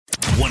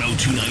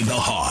1029 The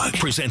Hog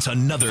presents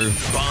another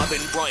Bob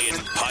and Brian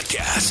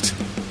podcast.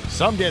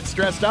 Some get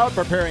stressed out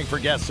preparing for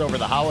guests over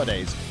the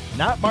holidays.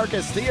 Not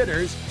Marcus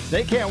Theaters.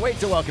 They can't wait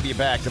to welcome you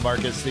back to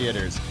Marcus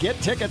Theaters. Get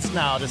tickets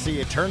now to see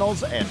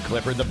Eternals and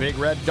Clifford the Big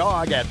Red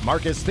Dog at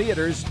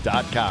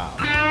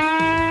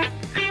marcustheaters.com.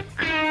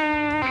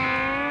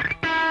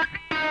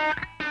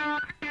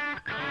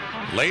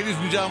 Ladies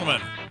and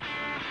gentlemen,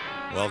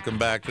 welcome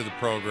back to the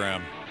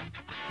program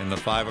in the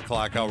 5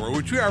 o'clock hour,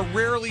 which we are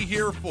rarely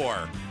here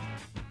for.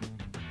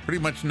 Pretty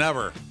much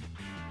never.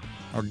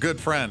 Our good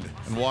friend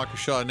and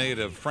Waukesha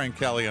native, Frank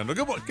Caliendo.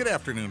 Good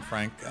afternoon,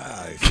 Frank.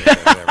 I say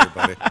that to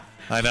everybody.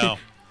 I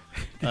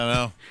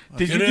know.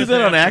 Did you do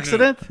that on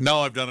accident?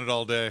 No, I've done it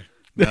all day.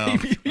 No,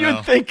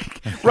 You'd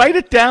think, write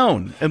it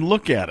down and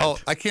look at it. Oh,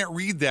 I can't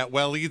read that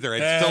well either.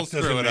 I'd still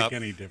screw it up.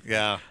 Any difference.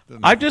 Yeah.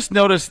 I've just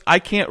noticed I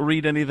can't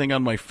read anything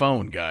on my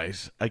phone,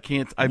 guys. I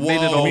can't. I've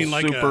made it all You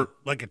mean super.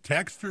 like a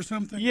text or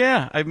something?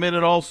 Yeah, I've made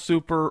it all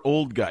super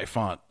old guy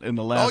font in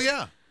the last. Oh,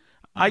 yeah.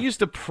 I used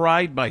to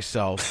pride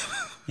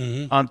myself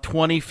on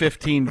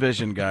 2015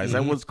 vision, guys.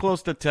 I was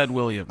close to Ted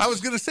Williams. I was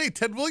going to say,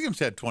 Ted Williams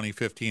had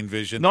 2015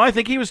 vision. No, I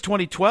think he was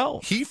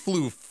 2012. He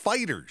flew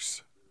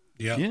fighters.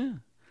 Yeah. Yeah.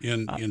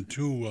 In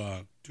two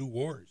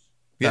wars.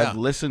 Yeah. I've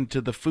listened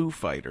to the Foo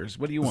Fighters.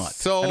 What do you want?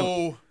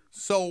 So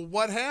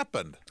what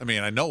happened? I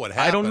mean, I know what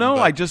happened. I don't know.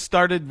 but- I just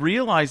started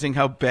realizing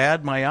how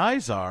bad my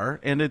eyes are,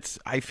 and it's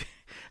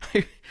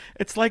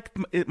like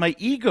my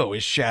ego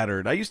is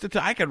shattered. I used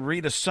to I could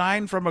read a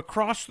sign from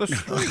across the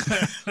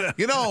street.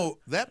 You know,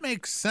 that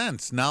makes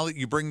sense now that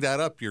you bring that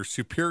up, your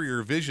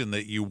superior vision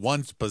that you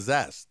once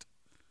possessed,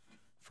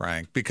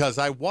 Frank, because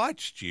I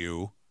watched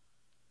you.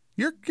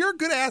 You're a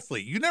good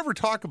athlete. You never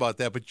talk about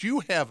that, but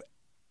you have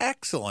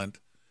excellent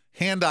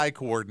hand-eye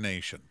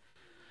coordination.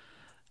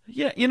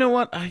 Yeah, you know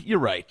what? You're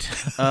right.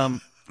 I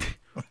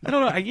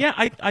don't know. Yeah,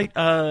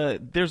 I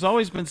there's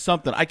always been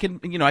something. I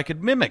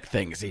could mimic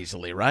things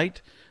easily, right?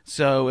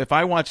 So if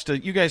I watched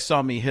you guys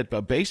saw me hit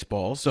a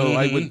baseball, so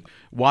I would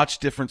watch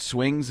different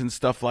swings and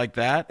stuff like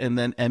that, and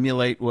then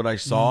emulate what I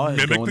saw. and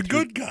Mimic going the through-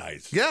 good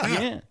guys.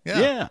 Yeah.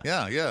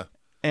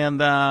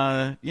 And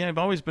I've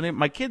always been.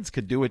 My kids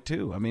could do it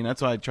too. I mean,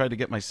 that's why I tried to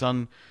get my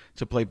son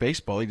to play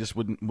baseball. He just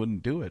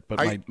wouldn't do it. But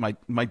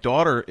my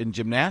daughter in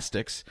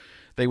gymnastics,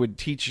 they would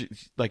teach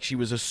like she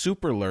was a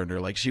super learner.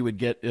 Like she would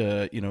get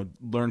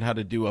learn how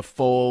to do a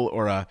full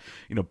or a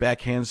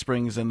back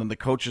handsprings, and then the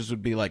coaches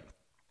would be like,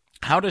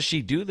 "How does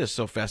she do this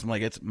so fast?" I'm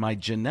like, "It's my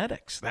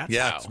genetics. That's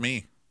how." It's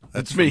me.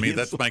 That's It's for me. me.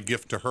 That's my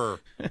gift to her.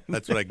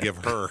 That's what I give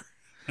her.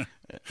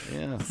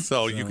 Yeah.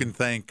 So you can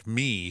thank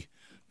me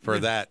for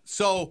that.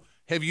 So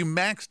have you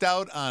maxed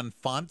out on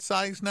font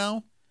size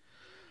now?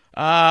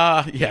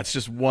 Yeah, it's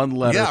just one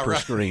letter Yeah, per right.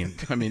 screen.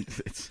 I mean,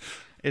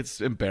 it's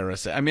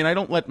embarrassing. I mean, I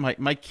don't let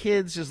my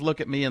kids just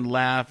look at me and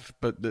laugh,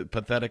 but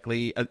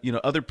pathetically,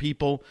 other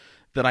people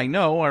that I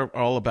know are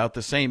all about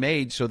the same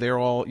age, so they're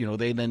all,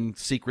 they then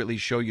secretly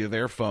show you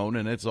their phone,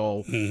 and it's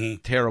all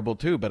terrible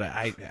too. But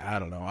I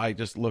don't know. I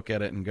just look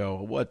at it and go,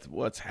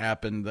 what's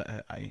happened?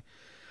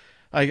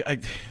 I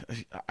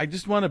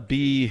just want to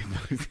be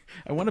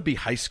I want to be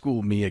high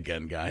school me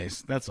again,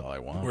 guys. That's all I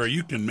want. Where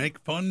you can make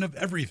fun of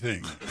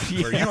everything.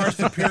 Where you are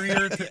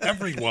superior to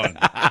everyone.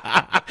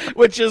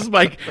 which is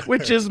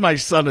my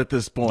son at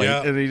this point.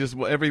 Yeah. And he just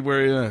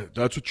everywhere.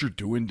 That's what you're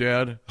doing,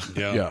 Dad.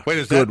 Yeah. Wait,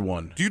 is good that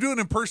one. Do you do an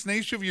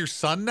impersonation of your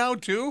son now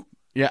too?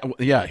 Yeah,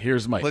 yeah.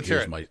 Here's my. Let's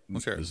here's hear it. my.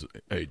 Let's hear it.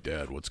 Hey,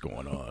 Dad, what's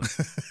going on?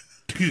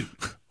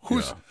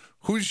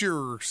 Who's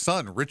your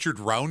son? Richard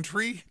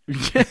Roundtree?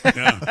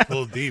 Yeah, a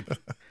little deep.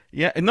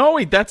 Yeah, no,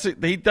 he does.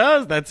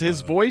 That's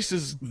his voice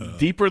is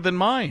deeper than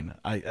mine.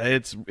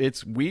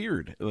 It's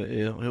weird.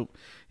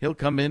 He'll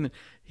come in.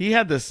 He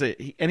had this,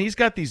 and he's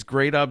got these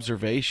great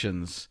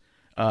observations.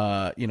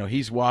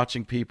 He's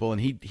watching people,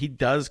 and he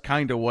does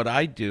kind of what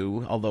I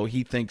do. Although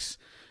he thinks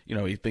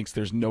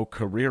there's no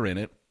career in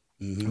it,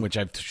 which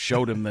I've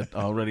showed him that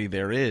already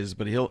there is.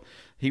 But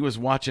he was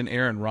watching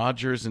Aaron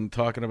Rodgers and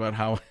talking about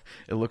how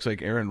it looks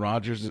like Aaron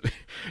Rodgers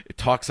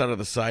talks out of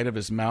the side of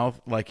his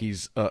mouth like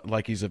he's a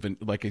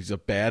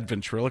bad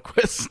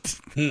ventriloquist.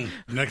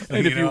 Next thing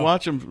And if you know,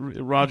 watch him,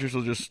 Rodgers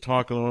will just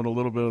talk on a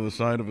little bit of the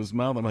side of his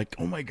mouth. I'm like,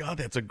 oh my God,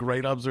 that's a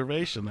great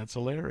observation. That's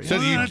hilarious.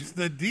 what's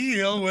the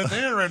deal with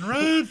Aaron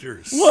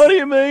Rodgers? What do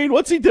you mean?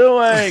 What's he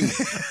doing?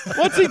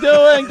 What's he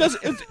doing?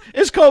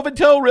 Is COVID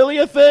toe really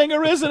a thing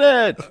or isn't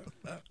it?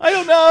 I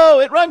don't know.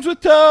 It rhymes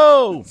with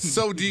toe.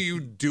 So do you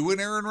do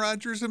an Aaron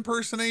Rodgers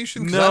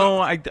impersonation? 'Cause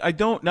No, I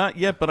don't, not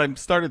yet, but I've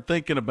started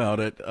thinking about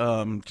it.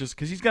 Just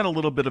because he's got a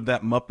little bit of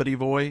that Muppety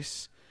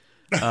voice.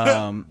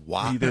 Wow.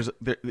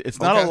 It's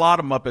not a lot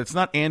of Muppet. It's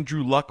not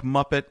Andrew Luck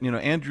Muppet.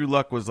 Andrew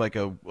Luck was like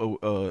a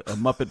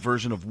Muppet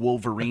version of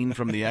Wolverine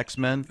from the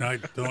X-Men. I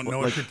don't know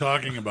what you're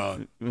talking about.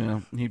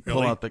 He'd Really?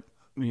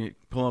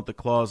 pull out the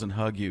claws and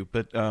hug you.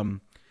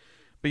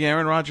 But yeah,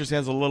 Aaron Rodgers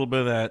has a little bit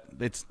of that.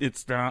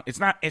 It's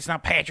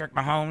not Patrick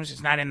Mahomes.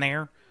 It's not in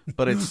there.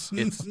 but it's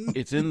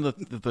in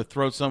the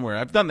throat somewhere.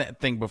 I've done that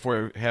thing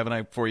before, haven't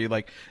I? For you,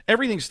 like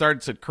everything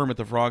starts at Kermit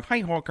the Frog.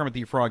 Hi, Kermit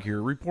the Frog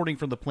here, reporting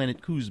from the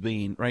planet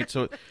Coosbane. Right,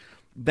 so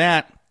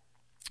that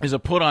is a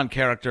put-on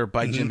character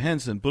by Jim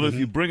Henson. But if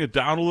you bring it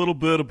down a little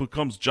bit, it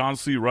becomes John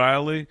C.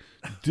 Reilly.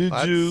 Did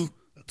you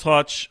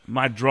touch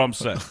my drum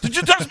set? Did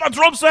you touch my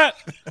drum set?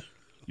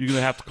 You're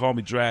gonna have to call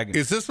me Dragon.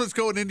 Is this what's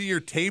going into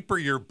your tape or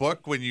your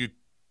book when you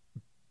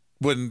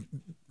put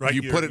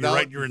it out?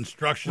 Write your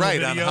instructional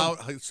video. On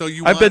how. So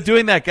I've been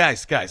doing that,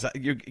 guys.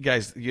 You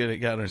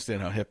gotta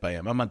understand how hip I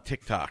am. I'm on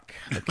TikTok,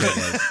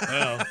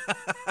 okay?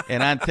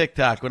 And on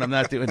TikTok, when I'm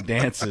not doing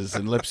dances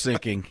and lip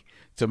syncing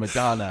to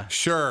Madonna,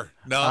 sure,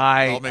 no,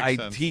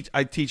 I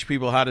teach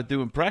people how to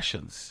do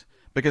impressions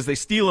because they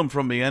steal them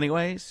from me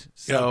anyways.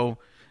 So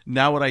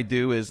now what I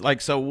do is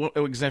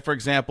for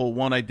example,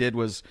 one I did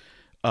was.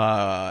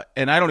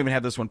 And I don't even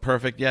have this one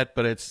perfect yet,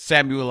 but it's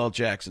Samuel L.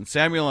 Jackson.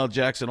 Samuel L.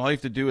 Jackson, all you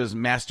have to do is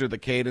master the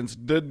cadence.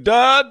 Da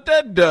da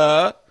da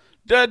da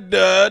da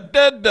da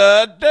da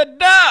da da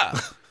da.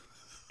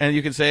 And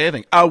you can say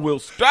anything. I will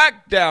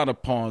strike down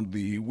upon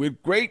thee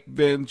with great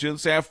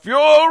vengeance and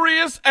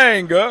furious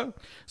anger.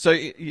 So,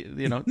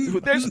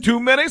 there's too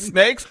many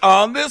snakes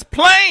on this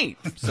plane.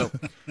 So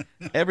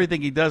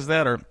everything he does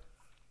that, or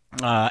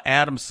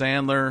Adam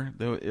Sandler,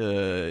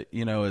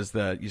 is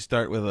that you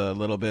start with a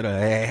little bit of,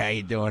 hey, how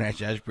you doing?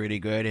 That's pretty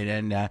good.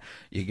 And then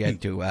you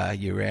get to,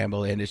 you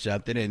ramble into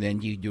something, and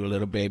then you do a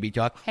little baby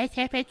talk. And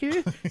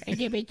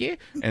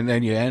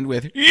then you end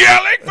with,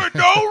 yelling for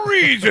no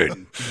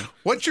reason.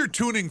 What's your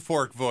tuning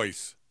fork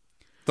voice?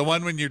 The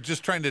one when you're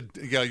just trying to,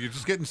 you're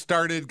just getting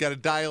started, got to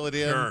dial it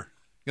in. Sure.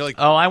 You're like,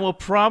 I will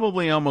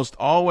probably almost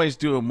always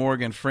do a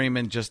Morgan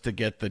Freeman just to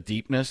get the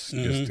deepness.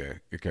 Just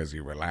because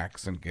you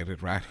relax and get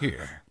it right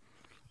here.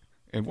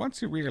 And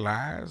once you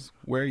realize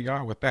where you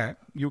are with that,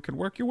 you can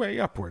work your way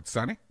upwards,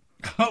 Sonny.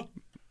 Oh,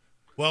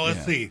 well,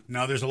 let's see.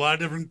 Now, there's a lot of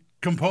different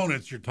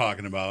components you're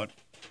talking about.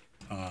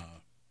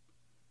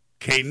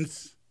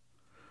 Cadence.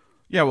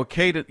 Yeah, well,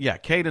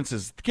 cadence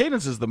is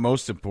the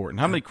most important.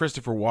 How many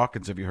Christopher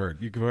Walkens have you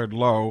heard? You've heard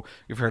low,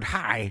 you've heard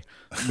high,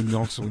 and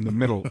also in the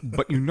middle.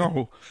 But you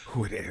know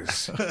who it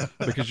is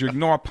because you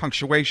ignore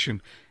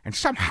punctuation and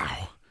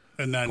somehow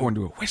and then go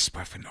into a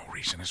whisper for no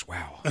reason as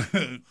well.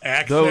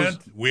 Accent,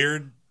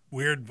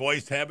 weird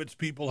voice habits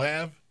people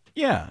have.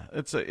 Yeah,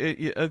 it's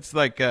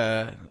like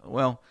Barack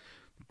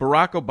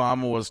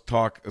Obama was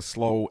talk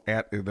slow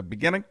at the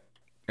beginning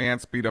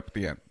and speed up at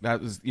the end.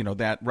 That is,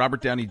 that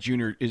Robert Downey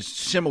Jr. is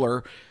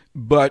similar,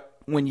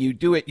 but when you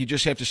do it, you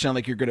just have to sound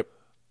like you're going to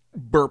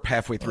burp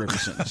halfway through every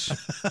sentence.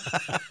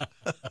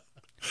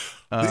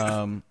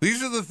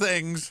 These are the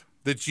things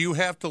that you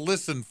have to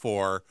listen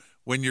for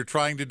when you're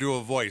trying to do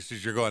a voice.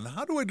 Is you're going,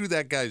 how do I do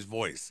that guy's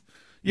voice?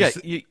 Yeah,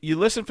 you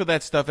listen for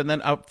that stuff, and then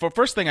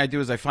first thing I do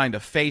is I find a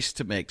face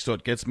to make, so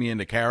it gets me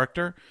into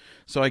character.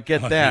 So I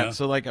get that. Yeah.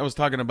 So like I was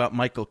talking about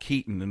Michael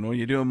Keaton, and when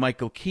you're doing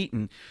Michael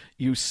Keaton,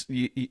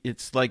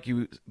 it's like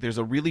there's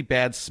a really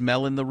bad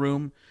smell in the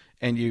room,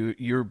 and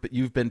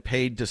you've been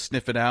paid to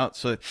sniff it out.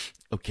 So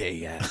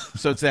okay,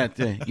 so it's that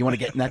you want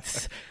to get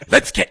nuts?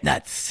 Let's get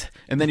nuts,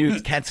 and then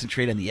you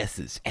concentrate on the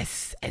S's.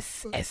 S.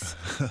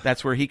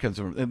 That's where he comes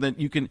from, and then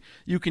you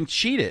can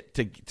cheat it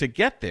to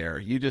get there.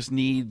 You just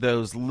need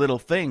those little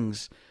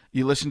things.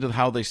 You listen to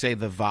how they say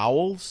the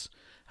vowels,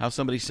 how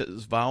somebody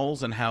says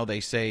vowels, and how they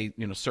say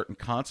certain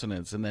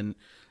consonants, and then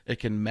it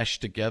can mesh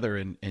together,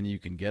 and you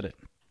can get it.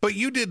 But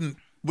you didn't.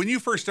 When you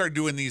first started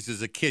doing these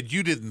as a kid,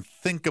 you didn't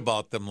think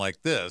about them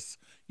like this.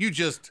 You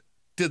just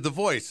did the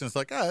voice, and it's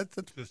like,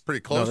 that's pretty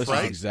close, this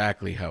right? Is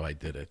exactly how I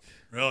did it.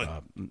 Really?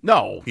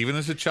 No. Even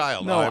as a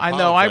child. No, I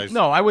know.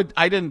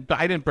 I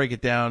didn't break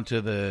it down to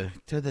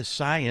the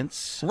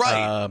science.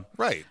 Right.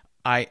 Right.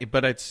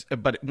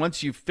 But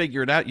once you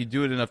figure it out, you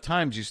do it enough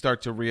times, you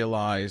start to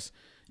realize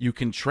you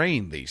can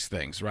train these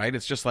things. Right?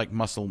 It's just like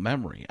muscle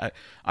memory.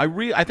 I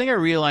think I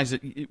realized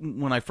it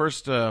when I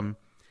first.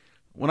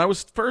 When I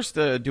was first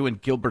doing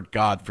Gilbert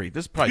Gottfried,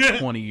 this is probably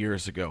 20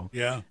 years ago.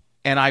 Yeah.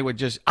 And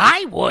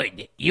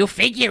you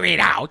figure it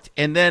out.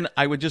 And then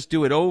I would just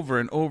do it over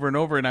and over and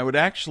over. And I would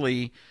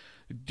actually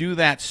do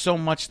that so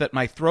much that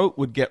my throat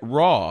would get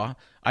raw.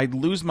 I'd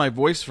lose my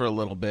voice for a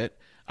little bit.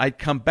 I'd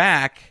come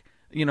back,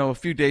 a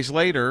few days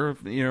later,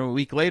 a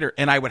week later,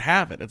 and I would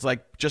have it. It's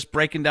like just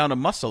breaking down a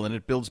muscle and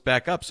it builds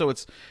back up. So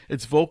it's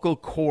vocal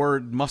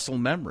cord muscle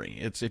memory.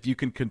 It's if you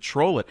can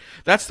control it.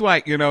 That's why,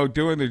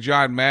 doing the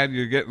John Madden,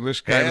 you're getting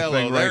this kind of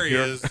thing right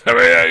here.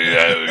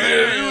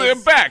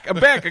 I'm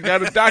back. I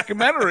got a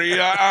documentary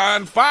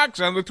on Fox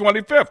on the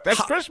 25th.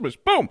 That's Christmas.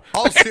 Boom.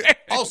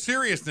 All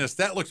seriousness,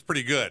 that looks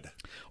pretty good.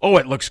 Oh,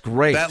 it looks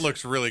great. That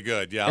looks really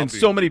good. Yeah.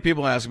 So many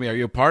people ask me, "Are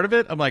you a part of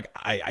it?" I'm like,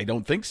 I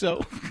don't think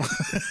so.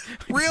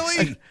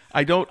 Really?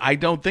 I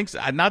don't think so.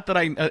 Not that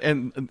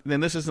and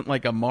this isn't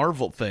like a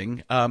Marvel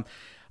thing.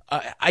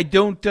 I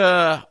don't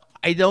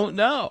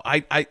know.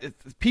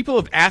 People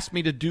have asked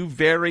me to do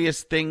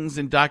various things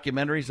in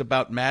documentaries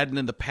about Madden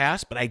in the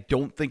past, but I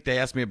don't think they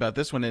asked me about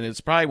this one. And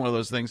it's probably one of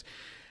those things.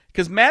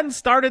 because Madden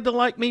started to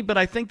like me, but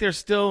I think they're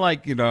still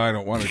like, I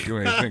don't want to do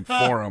anything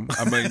for him.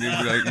 I mean,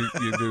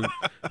 you do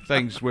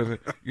things with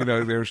it.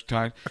 There's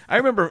time. I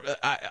remember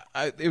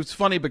it was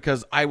funny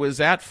because I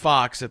was at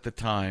Fox at the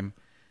time,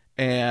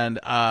 and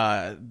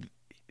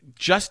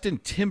Justin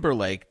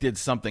Timberlake did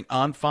something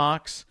on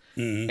Fox,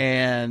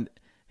 and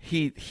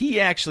he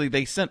actually,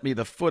 they sent me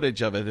the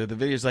footage of it. The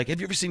video's like,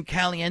 have you ever seen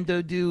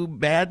Caliendo do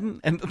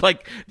Madden? And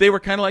like, they were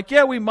kind of like,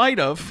 yeah, we might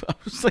have. I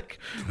was like,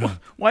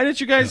 why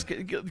didn't you guys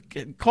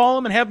call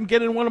him and have him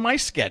get in one of my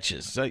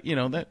sketches?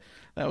 That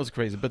was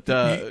crazy. But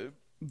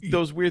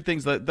those weird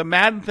things, the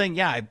Madden thing,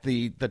 yeah,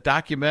 the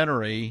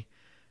documentary,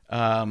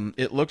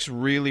 it looks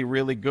really,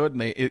 really good.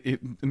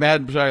 And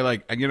Madden's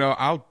like,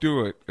 I'll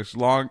do it as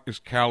long as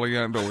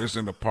Caliendo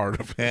isn't a part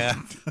of it.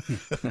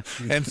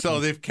 And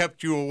so they've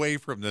kept you away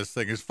from this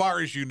thing, as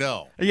far as you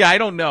know. Yeah, I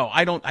don't know.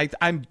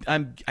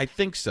 I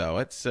think so.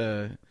 It's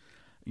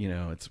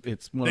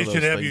it's one they of those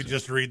should have things. you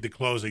just read the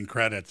closing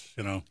credits.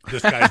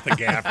 This guy's the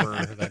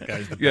gaffer. That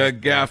guy's the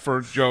gaffer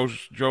Joe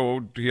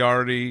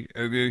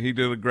Diardi. He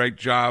did a great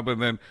job.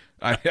 And then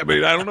I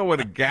mean, I don't know what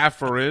a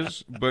gaffer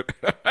is, but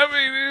I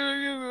mean,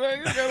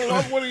 you gotta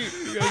love what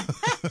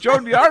Joe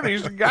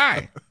Diardi's the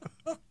guy.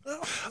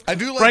 I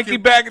do like Frankie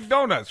Bag of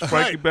Donuts.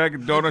 Frankie Bag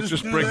of Donuts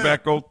just bring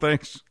back old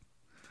things.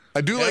 I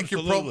do like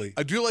Absolutely.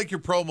 your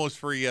promos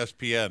for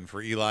ESPN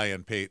for Eli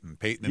and Peyton.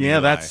 Peyton and Yeah,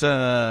 Eli. that's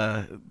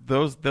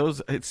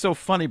those. It's so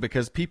funny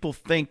because people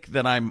think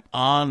that I'm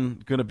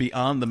going to be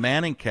on the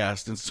Manning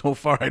cast, and so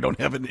far I don't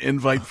have an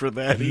invite for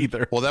that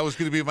either. Well, that was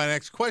going to be my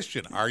next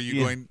question. Are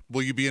you going?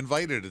 Will you be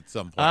invited at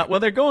some point? Well,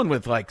 they're going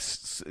with they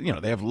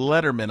have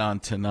Letterman on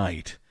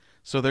tonight,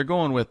 so they're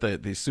going with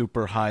the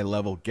super high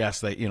level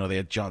guests. They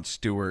had Jon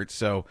Stewart,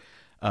 so.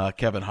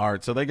 Kevin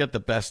Hart, so they get the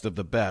best of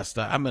the best.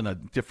 I'm in a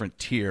different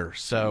tier,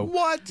 so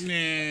what?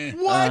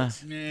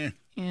 What?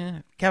 yeah,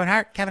 Kevin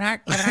Hart. That's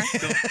what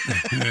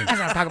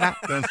I'm talking about.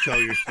 Don't sell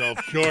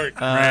yourself short.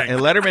 And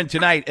Letterman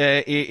tonight,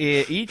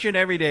 each and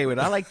every day, what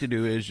I like to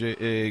do is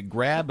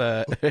grab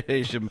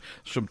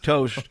some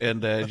toast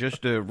and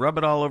just rub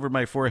it all over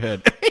my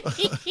forehead.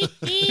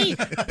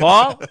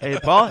 Paul? Hey,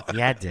 Paul?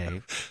 Yeah,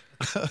 Dave.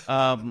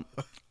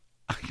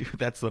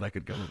 That's what I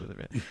could go with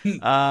it.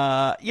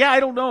 Yeah, I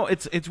don't know.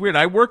 It's weird.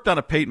 I worked on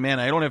a Peyton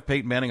Manning. I don't have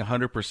Peyton Manning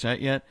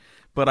 100% yet,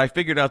 but I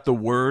figured out the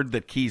word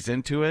that keys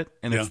into it,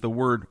 and it's the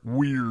word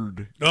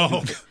weird.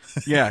 Oh,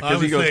 yeah,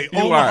 because he goes,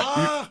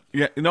 Eli.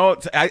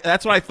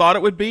 That's what I thought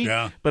it would be,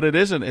 but it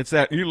isn't. It's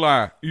that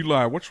Eli.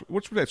 What's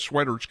with that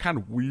sweater? It's kind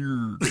of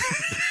weird.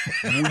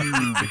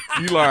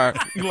 Eli,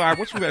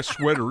 what's with that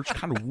sweater? It's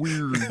kind of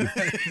weird.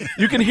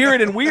 You can hear it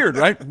in weird,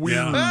 right?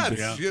 Weird.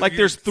 Yeah. Like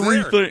there's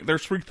three things.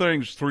 There's three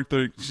things.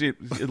 See,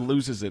 it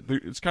loses it.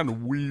 It's kind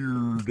of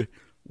weird.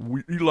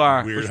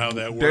 Eli. Weird how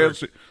that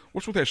works.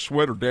 What's with that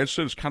sweater? Dad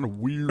said it's kind of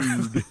weird.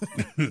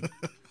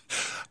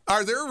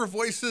 Are there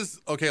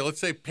voices? Okay, let's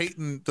say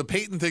Peyton. The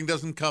Peyton thing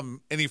doesn't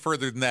come any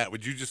further than that.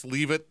 Would you just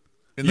leave it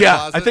in the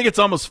closet? I think it's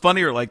almost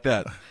funnier like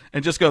that.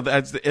 And just go,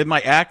 in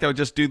my act, I would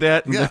just do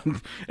that.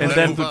 And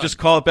then just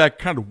call it back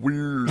kind of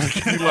weird.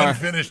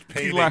 Unfinished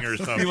painting or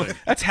something.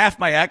 That's half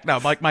my act now.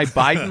 Like my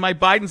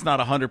Biden's not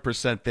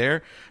 100%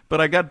 there.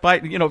 But I got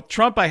Biden.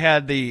 Trump, I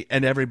had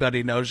and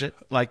everybody knows it.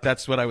 Like,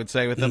 that's what I would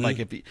say with him.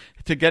 Like,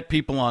 to get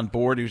people on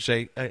board who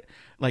say,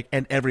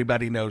 and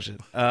everybody knows it.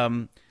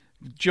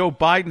 Joe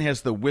Biden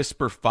has the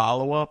whisper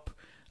follow-up,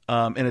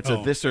 and it's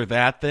a this or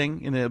that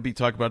thing, and it'll be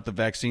talking about the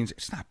vaccines.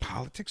 It's not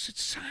politics,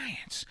 it's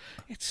science.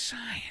 It's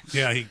science.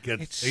 Yeah, he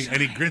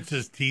grits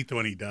his teeth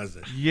when he does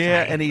it.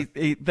 Yeah, and he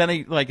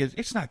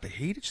it's not the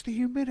heat, it's the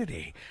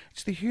humidity.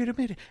 It's the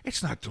humidity.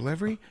 It's not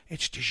delivery,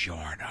 it's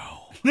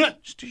DiGiorno.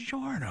 It's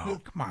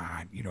DiGiorno. Come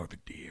on, you know the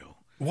deal.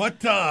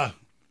 What,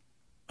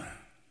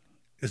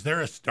 is there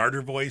a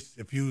starter voice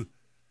if you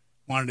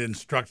wanted to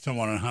instruct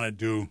someone on how to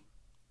do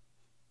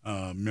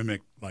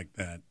mimic like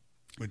that?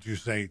 Would you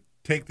say,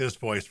 take this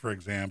voice, for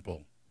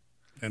example,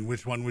 and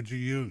which one would you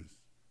use?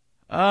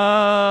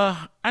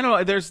 I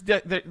know there's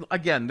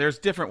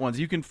different ones.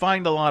 You can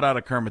find a lot out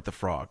of Kermit the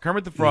Frog.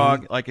 Kermit the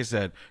Frog, like I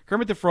said,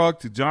 Kermit the Frog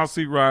to John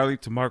C. Reilly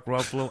to Mark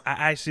Ruffalo.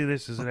 I see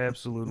this as an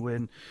absolute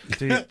win.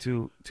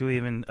 To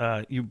even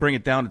you bring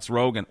it down, it's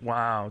Rogan.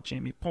 Wow,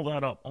 Jamie, pull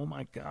that up. Oh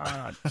my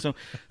God. So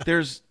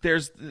there's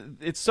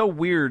it's so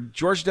weird.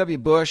 George W.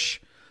 Bush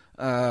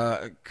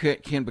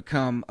can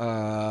become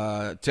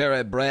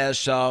Terry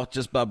Bradshaw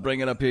just by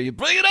bringing it up here. You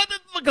bring it up,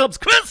 it becomes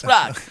Chris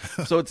Rock.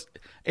 So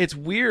it's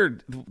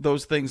weird,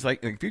 those things.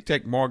 Like if you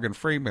take Morgan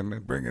Freeman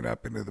and bring it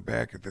up into the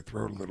back of the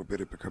throat a little bit,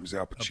 it becomes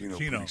Al Pacino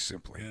pretty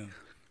simply. Yeah.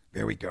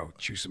 There we go.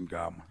 Chew some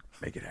gum.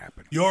 Make it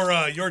happen.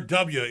 Your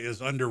W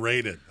is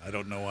underrated. I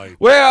don't know why.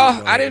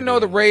 Well, I didn't know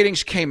the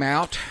ratings came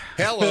out.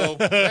 Hello.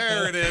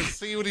 There it is.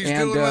 See what he's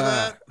doing with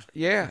that?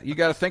 Yeah, you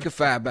got to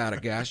thinkify about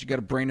it, guys. You got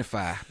to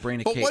brainify.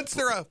 But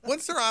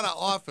once they're out of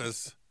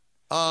office,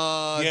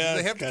 Yeah, do they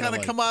it's have to kinda kind of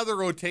like- come out of the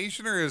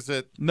rotation, or is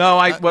it? No,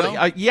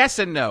 No? yes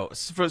and no.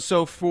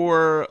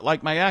 For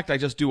like my act, I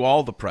just do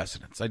all the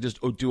presidents. I just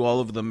do all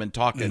of them and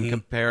talk and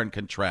compare and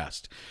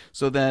contrast.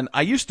 So then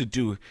I used to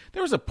do.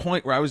 There was a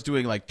point where I was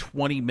doing like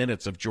 20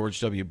 minutes of George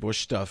W.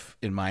 Bush stuff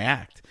in my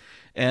act,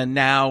 and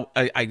now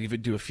I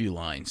even do a few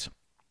lines.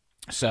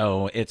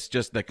 So it's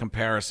just the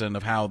comparison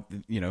of how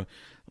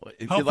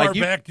How like far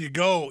back do you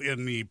go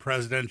in the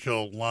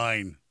presidential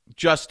line?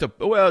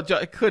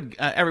 it could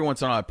every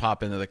once in a while I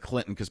pop into the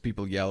Clinton because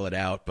people yell it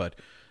out, but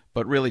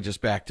really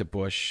just back to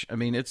Bush. I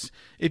mean, it's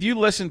if you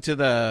listen to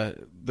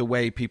the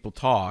way people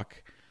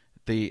talk,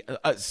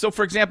 so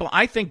for example,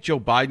 I think Joe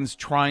Biden's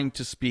trying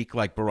to speak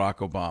like Barack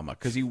Obama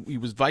because he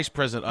was vice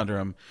president under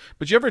him.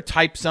 But you ever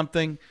type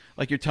something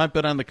like you're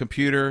typing on the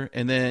computer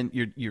and then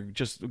you're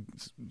just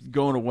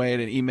going away at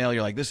an email.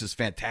 You're like, this is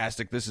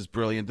fantastic. This is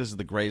brilliant. This is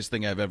the greatest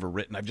thing I've ever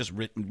written. I've just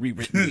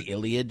rewritten the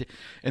Iliad.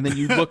 And then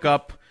you look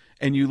up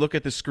and you look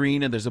at the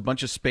screen and there's a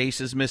bunch of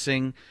spaces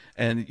missing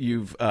and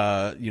you've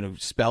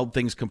spelled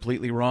things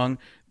completely wrong.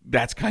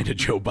 That's kind of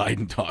Joe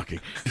Biden talking.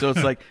 So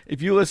it's like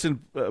if you listen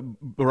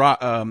Barack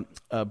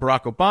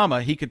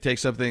Obama, he could take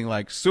something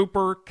like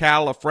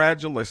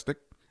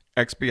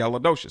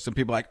supercalifragilisticexpialidocious, and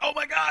people are like, oh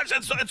my gosh,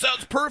 that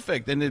sounds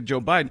perfect. And then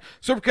Joe Biden,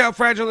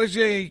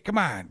 supercalifragilistic, come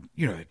on,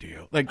 you know the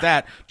deal, like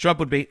that. Trump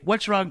would be,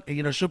 what's wrong,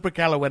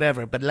 supercal or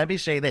whatever. But let me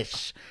say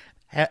this,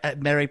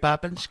 Mary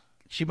Poppins.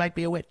 She might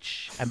be a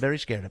witch. I'm very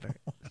scared of her.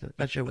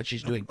 Not sure what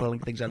she's doing, pulling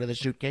things out of the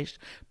suitcase.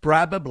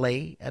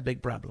 Probably a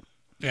big problem.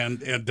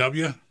 And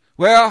W?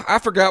 Well, I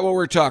forgot what we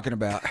were talking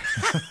about.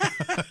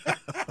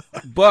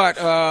 But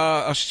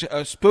a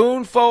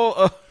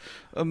spoonful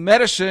of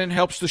medicine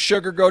helps the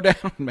sugar go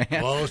down, man.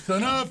 Close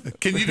enough.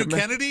 Can you do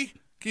Kennedy?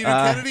 Can you do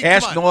Kennedy?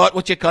 Ask Come on. not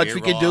what your country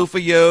You're can do off. for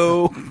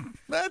you.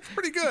 That's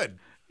pretty good.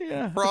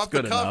 Yeah, For that's off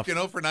the good cuff,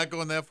 enough. for not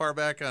going that far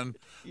back on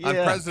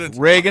Yeah. presidents.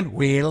 Reagan.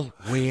 Wheel.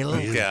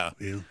 Yeah.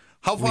 Wheel.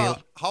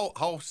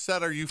 How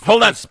set are you? For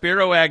Hold on,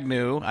 Spiro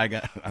Agnew. Oh,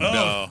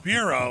 No.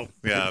 Bureau.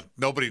 Yeah,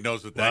 nobody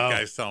knows what that Wow.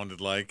 guy sounded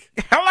like.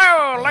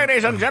 Hello,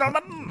 ladies and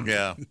gentlemen.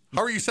 Yeah.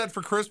 How are you set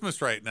for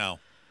Christmas right now?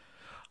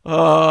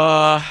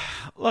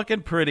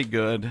 Looking pretty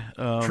good.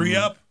 Tree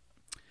up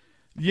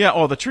Yeah.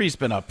 Oh, the tree's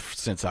been up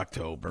since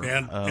October.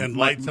 and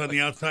lights on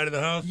the outside of the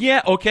house?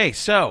 Yeah. Okay.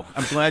 So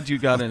I'm glad you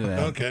got into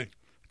that. Okay.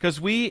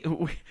 Because we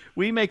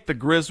make the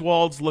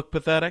Griswolds look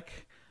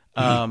pathetic,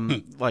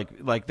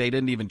 like they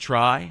didn't even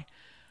try.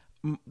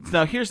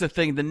 Now here's the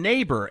thing: the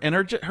neighbor, and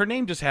her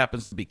name just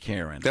happens to be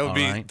Karen. That would all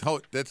be right?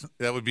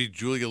 that would be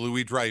Julia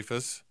Louis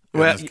Dreyfus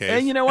in Well, this case.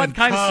 and you know what? And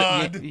Kind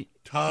Todd. of.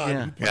 Todd.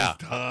 Yeah. Who plays Yeah.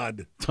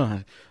 Todd?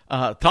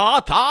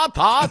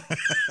 Todd.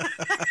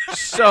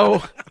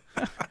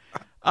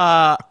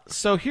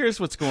 So here's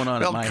what's going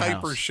on Mel at my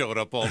Kiper house. showed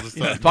up all of a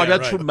sudden. Talk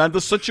about right.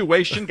 tremendous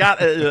situation. Got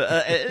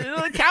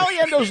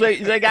Caliendos.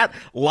 They got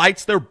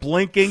lights. They're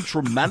blinking.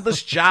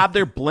 Tremendous job.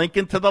 They're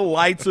blinking to the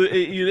lights.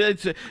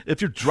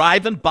 If you're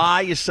driving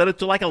by, you set it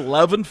to like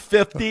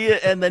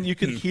 11:50, and then you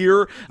can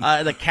hear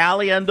the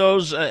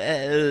Caliendos,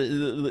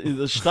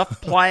 the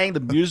stuff playing, the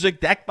music,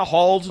 deck the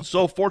halls, and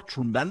so forth.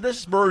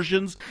 Tremendous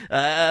versions.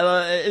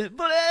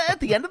 But at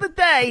the end of the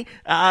day,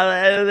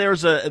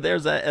 there's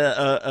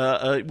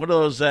a one of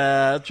those.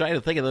 I'm trying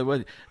to think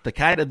of the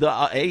kind of the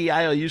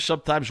A-I-O-U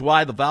sometimes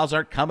why the vowels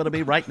aren't coming to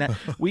me right now.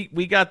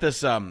 We got this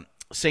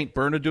Saint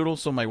Bernadoodle,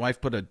 so my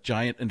wife put a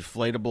giant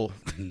inflatable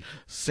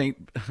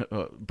Saint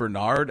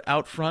Bernard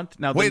out front.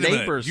 Now the Wait a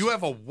neighbors, minute. You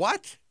have a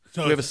what?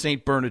 So we have a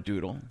Saint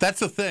Bernadoodle.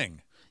 That's a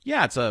thing.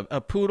 Yeah, it's a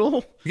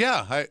poodle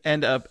Yeah.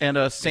 and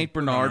a Saint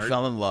Bernard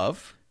fell in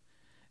love,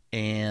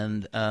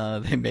 and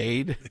they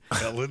made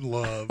fell in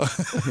love.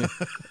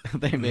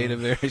 a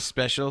very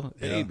special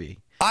baby.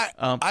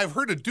 I've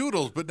heard of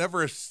doodles, but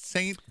never a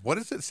Saint. What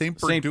is it? Saint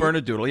Saint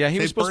Bernadoodle. Yeah, he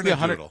was Saint supposed to be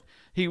 100. Bernadoodle.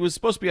 He was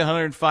supposed to be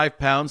 105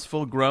 pounds,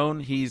 full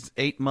grown. He's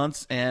 8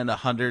 months and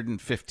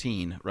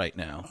 115 right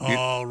now.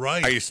 All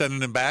right. Are you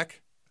sending him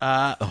back?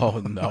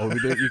 Oh no,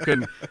 you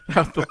couldn't.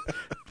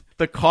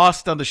 The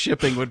cost on the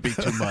shipping would be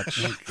too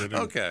much.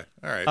 Okay.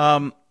 All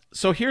right.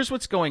 So here's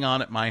what's going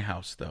on at my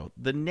house, though.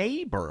 The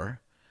neighbor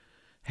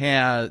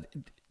can't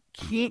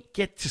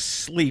get to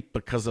sleep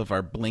because of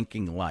our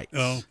blinking lights.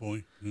 Oh,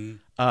 boy.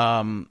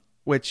 Mm.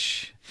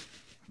 Which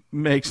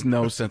makes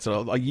no sense at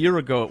all. A year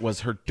ago, it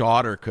was her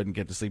daughter couldn't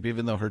get to sleep,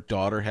 even though her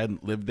daughter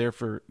hadn't lived there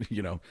for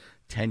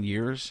 10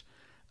 years.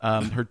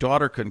 Her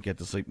daughter couldn't get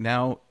to sleep.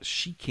 Now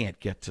she can't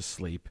get to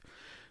sleep.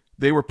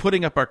 They were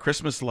putting up our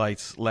Christmas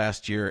lights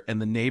last year,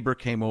 and the neighbor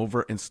came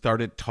over and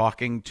started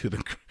talking to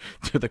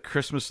the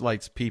Christmas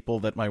lights people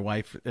that my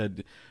wife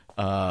had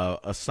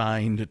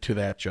assigned to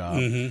that job.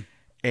 Mm-hmm.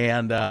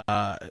 And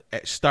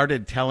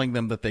started telling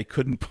them that they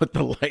couldn't put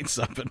the lights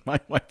up. And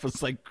my wife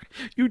was like,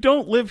 "You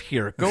don't live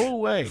here. Go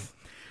away."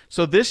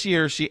 So this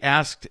year she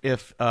asked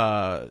if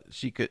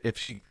she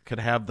could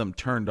have them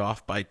turned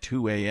off by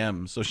 2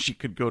 a.m. so she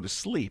could go to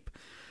sleep.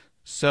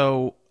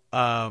 So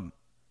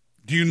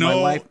Do you My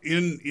know wife-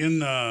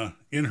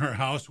 in her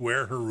house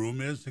where her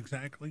room is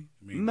exactly?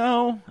 I mean,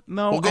 No.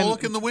 Well, go and-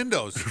 look in the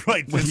windows.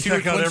 right. Just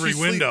check out every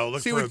window.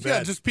 Look see for a what, bed.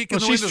 yeah, just peek in Well,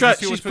 the she's windows. and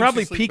see she's which one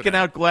probably sleeping peeking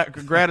at. out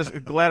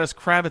Gladys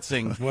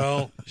Kravitzing.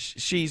 Well,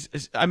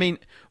 She's. I mean,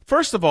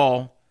 first of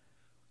all,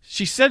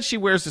 she said she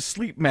wears a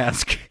sleep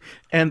mask,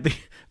 and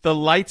the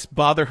lights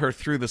bother her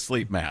through the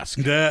sleep mask.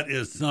 that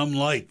is some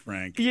light,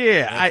 Frank.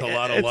 Yeah, That's a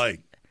lot of light.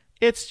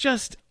 It's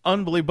just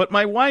unbelievable. But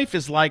my wife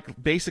is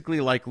basically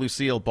like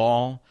Lucille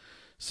Ball,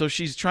 so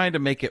she's trying to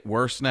make it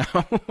worse now.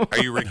 Are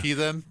you Ricky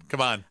then?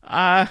 Come on.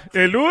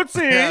 Hey,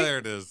 Lucy. Yeah, there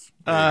it is.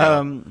 There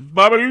you go.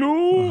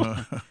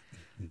 Babaloo.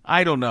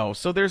 I don't know.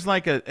 So there's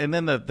and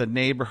then the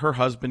neighbor, her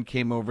husband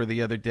came over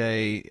the other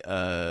day,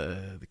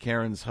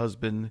 Karen's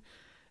husband,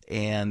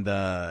 and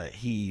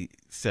he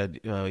said,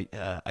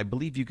 I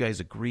believe you guys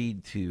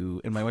agreed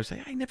to, and my wife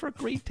said, I never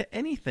agreed to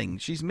anything.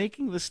 She's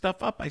making this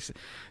stuff up. I said,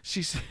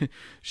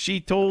 she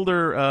told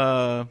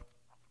her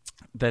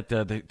that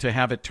to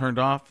have it turned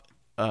off,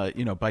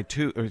 by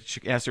 2, or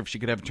she asked her if she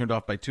could have it turned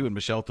off by 2, and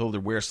Michelle told her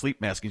wear a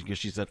sleep mask because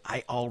she said,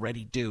 I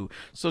already do.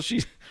 So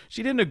she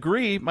didn't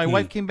agree. My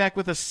wife came back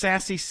with a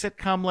sassy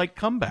sitcom-like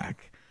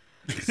comeback.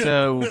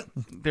 So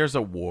there's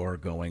a war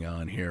going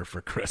on here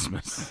for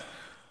Christmas.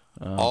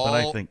 But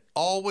I think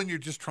all when you're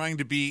just trying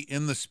to be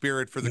in the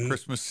spirit for the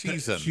Christmas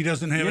season. She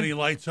doesn't have any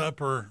lights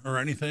up or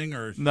anything,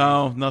 or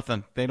no,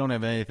 nothing. They don't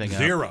have anything up.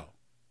 zero.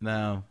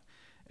 No.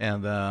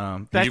 And I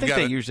You've think got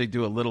they it- usually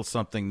do a little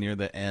something near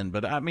the end.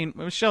 But, I mean,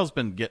 Michelle's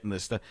been getting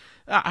this stuff.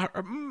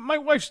 My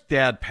wife's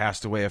dad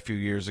passed away a few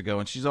years ago,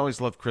 and she's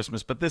always loved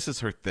Christmas. But this is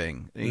her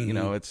thing. You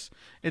know,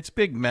 it's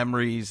big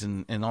memories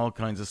and all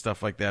kinds of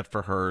stuff like that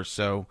for her.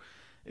 So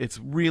it's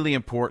really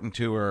important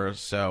to her.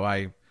 So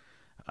I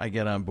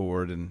get on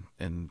board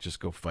and just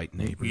go fight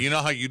neighbors. You know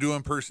how you do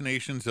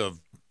impersonations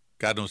of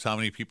God knows how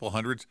many people,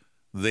 hundreds?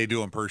 They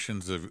do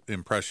impressions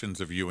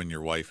of you and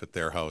your wife at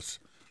their house.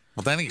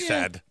 Well, then he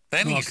said.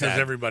 Then he Because said.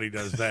 everybody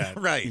does that.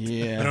 Right.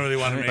 Yeah. I don't really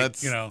want to make,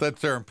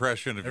 That's their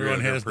impression of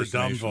everyone your has the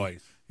dumb impersonation.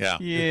 voice. Yeah.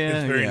 Yeah.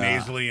 It's very yeah.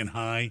 nasally and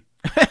high,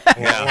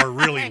 or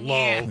really low.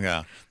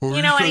 Yeah.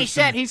 You know what he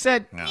said? He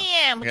said, Yeah.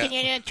 yeah, Yeah. can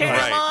you turn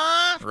Right. them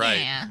off? Right.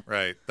 Yeah.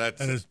 Right. That's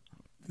And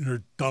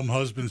her dumb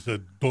husband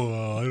said, I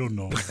don't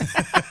know.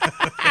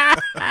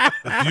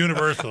 It's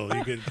universal.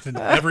 It's in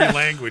every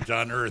language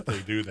on earth they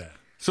do that.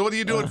 So what are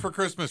you doing for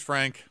Christmas,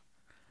 Frank?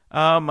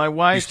 My You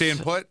wife. staying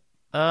put?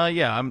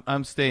 Yeah,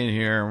 I'm staying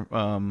here.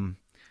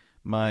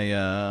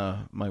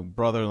 My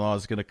brother-in-law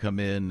is going to come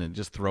in and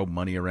just throw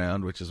money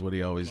around, which is what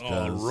he always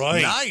does. All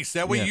right. Nice.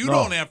 That way Yeah, you no.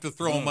 don't have to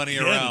throw money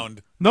kidding.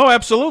 around. No,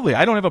 absolutely.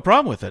 I don't have a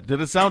problem with it.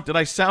 Did I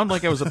sound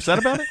like I was upset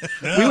about it?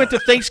 We went to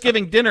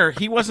Thanksgiving dinner.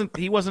 He wasn't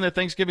at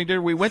Thanksgiving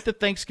dinner. We went to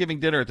Thanksgiving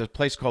dinner at this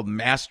place called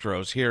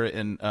Mastro's here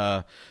in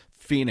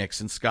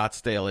Phoenix and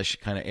Scottsdale-ish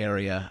kind of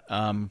area.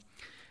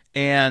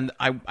 And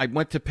I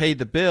went to pay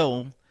the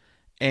bill,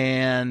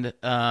 and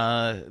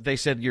they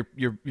said your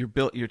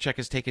bill, your check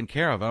is taken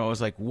care of. And I was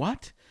like,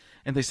 what?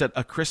 And they said,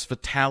 Chris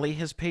Vitale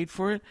has paid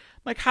for it.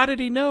 I'm like, how did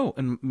he know?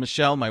 And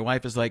Michelle, my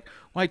wife, is like,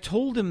 well, I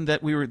told him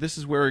that this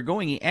is where we're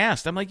going. He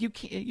asked. I'm like, you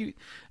can't,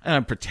 and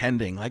I'm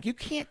pretending like you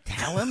can't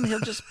tell him.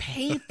 He'll just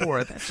pay for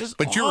it. That's just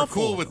But you were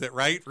awful. cool with it,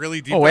 right?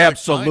 Really deep. Oh, down, like,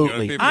 absolutely.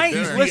 fine, you wanna pay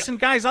for dinner. Listen,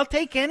 guys, I'll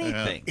take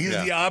anything. He's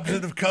Yeah. the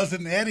opposite of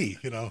Cousin Eddie.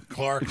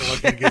 Clark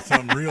looking to get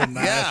something real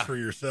nice Yeah. for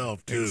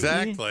yourself, too.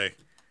 Exactly.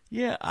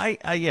 Yeah,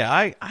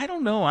 I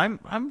don't know. I'm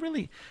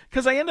really,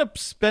 because I end up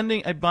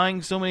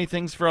buying so many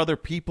things for other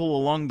people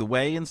along the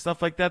way and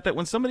stuff like that, that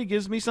when somebody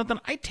gives me something,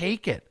 I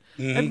take it.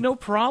 I have no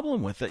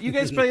problem with it. You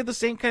guys probably have the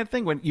same kind of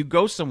thing. When you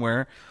go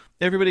somewhere,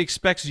 everybody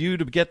expects you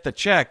to get the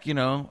check,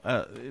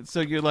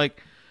 so you're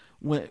like,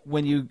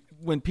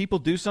 when people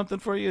do something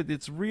for you,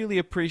 it's really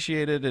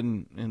appreciated,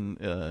 and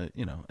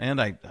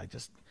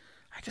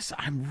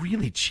I'm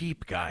really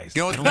cheap, guys.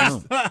 You know I what?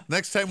 don't know.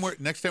 Next time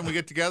we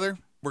get together,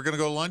 we're gonna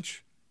go to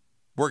lunch.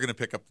 We're gonna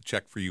pick up the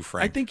check for you,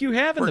 Frank. I think you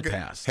have in We're the go-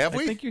 past. Have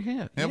we? I think you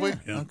have. Have Yeah.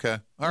 we? Okay.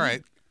 All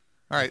right.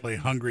 All right. Play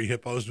Hungry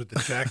Hippos with the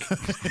check.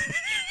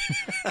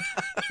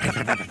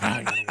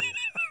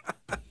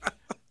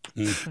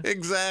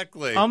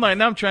 Exactly. All night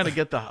now, I'm trying to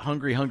get the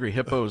hungry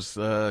hippos.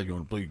 You want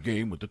to play a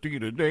game with the thing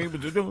of the day?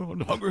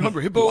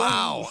 Hungry hippos.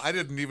 Wow. I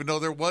didn't even know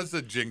there was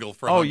a jingle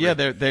for. Oh Hungry. yeah,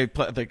 they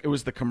play. It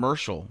was the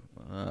commercial.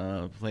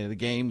 Play the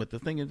game with the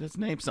thing of its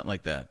name, something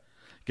like that.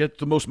 Get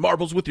the most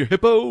marbles with your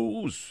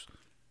hippos.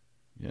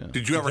 Yeah.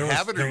 Did you ever There was-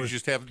 have it, or there you was-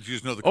 just have? Did you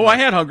just know the? Oh, I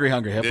commercial? had hungry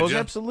Did hippos. you?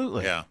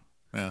 Absolutely. Yeah.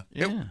 Yeah.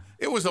 Yeah.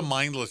 It was a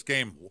mindless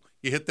game.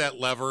 You hit that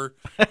lever,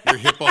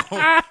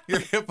 your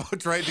hippo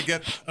tried to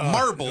get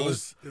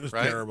marbles. It was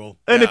right? terrible.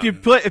 And Yeah.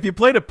 if you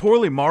played it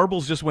poorly,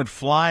 marbles just went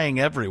flying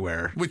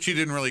everywhere. Which you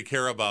didn't really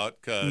care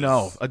about. Cause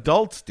No,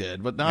 adults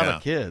did, but not Yeah. the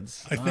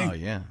kids. I think Oh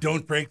yeah.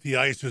 Don't Break the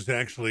Ice was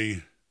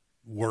actually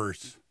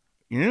worse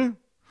Yeah.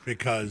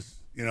 because,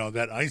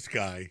 that ice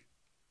guy,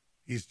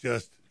 he's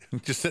just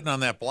Just sitting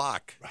on that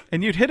block.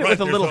 And you'd hit it Right, with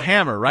a there's little a-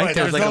 hammer, right? Right,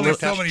 There's there's like a only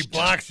little. so many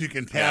blocks you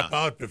can tap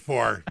out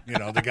before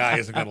the guy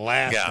isn't going to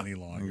last Yeah, any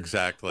longer.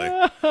 exactly.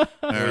 All It's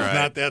right.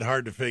 not that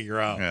hard to figure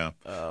out. Yeah.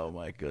 Oh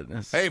my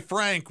goodness. Hey,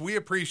 Frank, we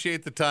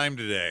appreciate the time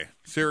today.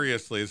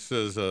 Seriously, this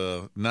is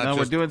not No,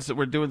 just...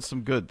 we're doing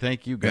some good.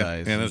 Thank you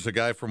guys. And as a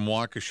guy from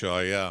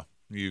Waukesha, yeah,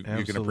 you can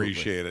Absolutely.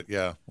 appreciate it,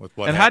 yeah. With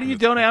what And how do happened you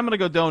this- donate? I'm going to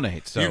go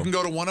donate. So You can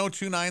go to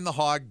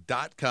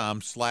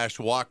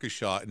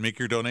 1029thehog.com/Waukesha and make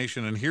your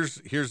donation. And here's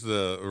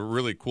the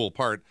really cool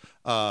part.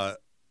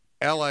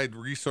 Allied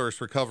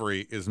Resource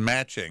Recovery is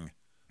matching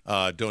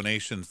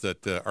donations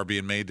that are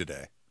being made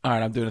today. all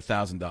right, I'm doing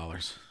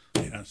 $1,000.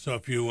 Yeah, so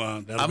if you,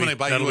 I'm gonna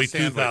buy you that'll a be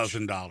sandwich.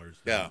 $2,000.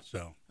 Yeah.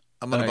 So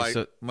I'm gonna All buy right,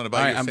 so- I'm gonna all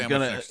buy right, you a I'm sandwich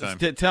gonna next time.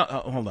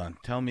 hold on.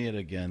 Tell me it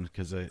again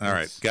because All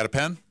right, got a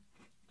pen?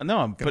 No,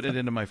 I'm putting it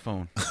into my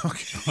phone. oh,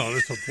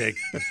 this will take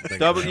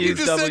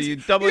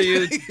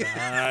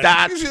www.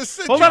 dot. You just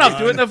said Hold you on, did. I'll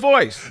do it in a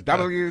voice.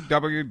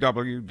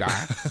 www. dot.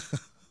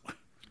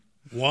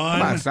 Come on,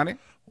 one. Sonny.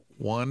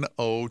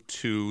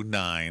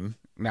 1029.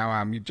 Now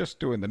I'm just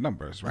doing the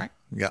numbers, right?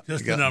 Yeah,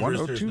 Just you the got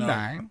numbers. There's no-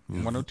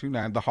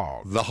 1029, the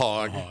hog. the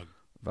hog.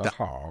 The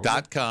hog.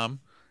 .com.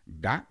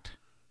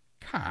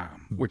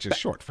 .com, which is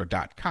short for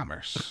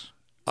 .commerce.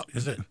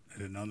 Is it? I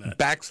didn't know that.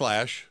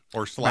 //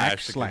 or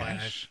slash.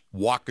 Backslash.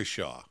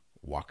 Waukesha.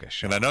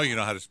 Waukesha. And I know you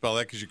know how to spell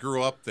that because you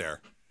grew up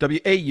there.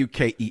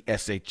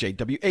 WAUKESHA.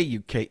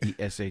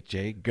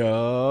 WAUKESHA.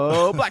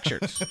 Go Black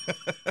Shirts.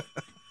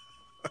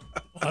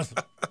 Awesome.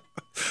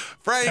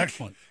 Frank,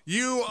 Excellent.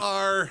 you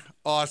are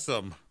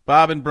awesome.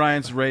 Bob and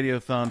Brian's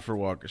Radiothon for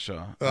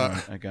Waukesha. All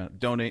right, I got it.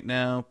 Donate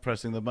now.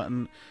 Pressing the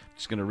button.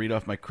 Just going to read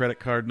off my credit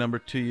card number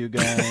to you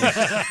guys.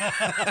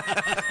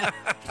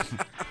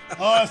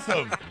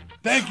 Awesome.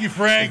 Thank you,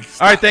 Frank.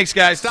 All right, thanks,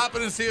 guys. Stop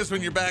in and see us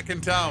when you're back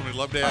in town. We'd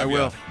love to have I you.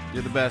 will.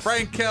 You're the best.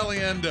 Frank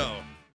Caliendo.